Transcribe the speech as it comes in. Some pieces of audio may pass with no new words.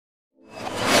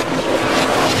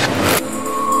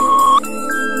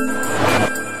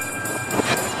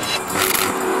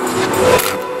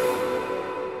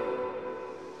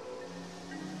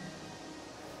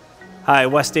Hi,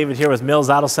 Wes David here with Mills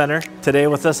Auto Center. Today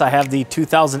with us I have the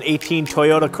 2018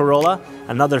 Toyota Corolla,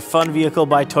 another fun vehicle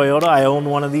by Toyota. I own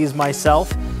one of these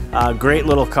myself. Great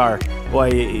little car.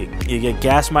 Boy, you get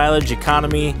gas mileage,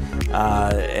 economy,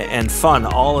 and fun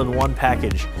all in one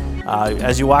package.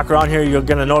 As you walk around here, you're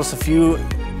going to notice a few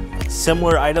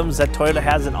similar items that Toyota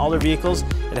has in all their vehicles.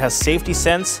 It has safety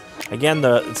sense. Again,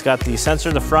 it's got the sensor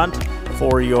in the front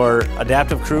for your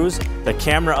adaptive cruise, the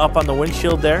camera up on the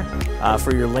windshield there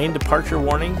for your lane departure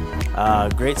warning.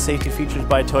 Great safety features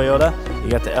by Toyota. You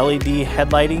got the LED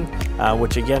headlighting,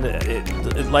 which again,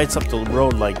 it lights up the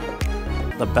road like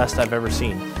the best I've ever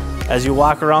seen. As you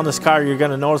walk around this car, you're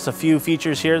going to notice a few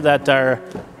features here that are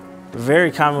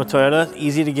very common with Toyota.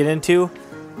 Easy to get into,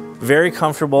 very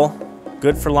comfortable,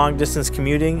 good for long distance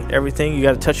commuting, everything. You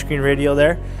got a touchscreen radio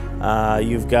there.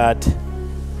 You've got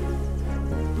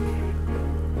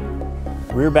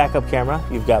rear backup camera,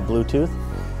 you've got Bluetooth,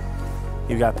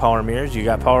 you've got power mirrors, you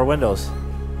got power windows.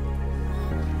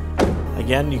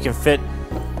 Again, you can fit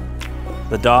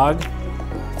the dog,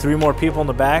 3 more people in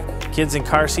the back, kids in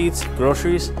car seats,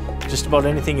 groceries, just about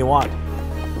anything you want.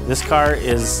 This car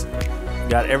is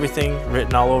got everything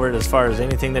written all over it as far as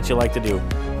anything that you like to do.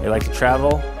 You like to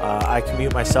travel. I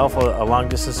commute myself a long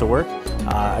distance to work.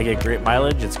 I get great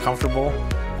mileage, it's comfortable,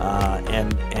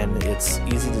 and it's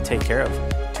easy to take care of.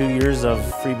 2 years of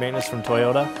free maintenance from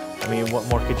Toyota. I mean, what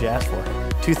more could you ask for?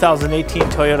 2018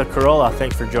 Toyota Corolla,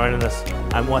 thanks for joining us.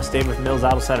 I'm Wes David with Mills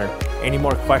Auto Center. Any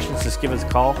more questions, just give us a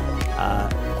call,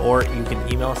 or you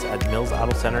can email us at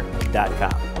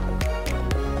millsautocenter.com.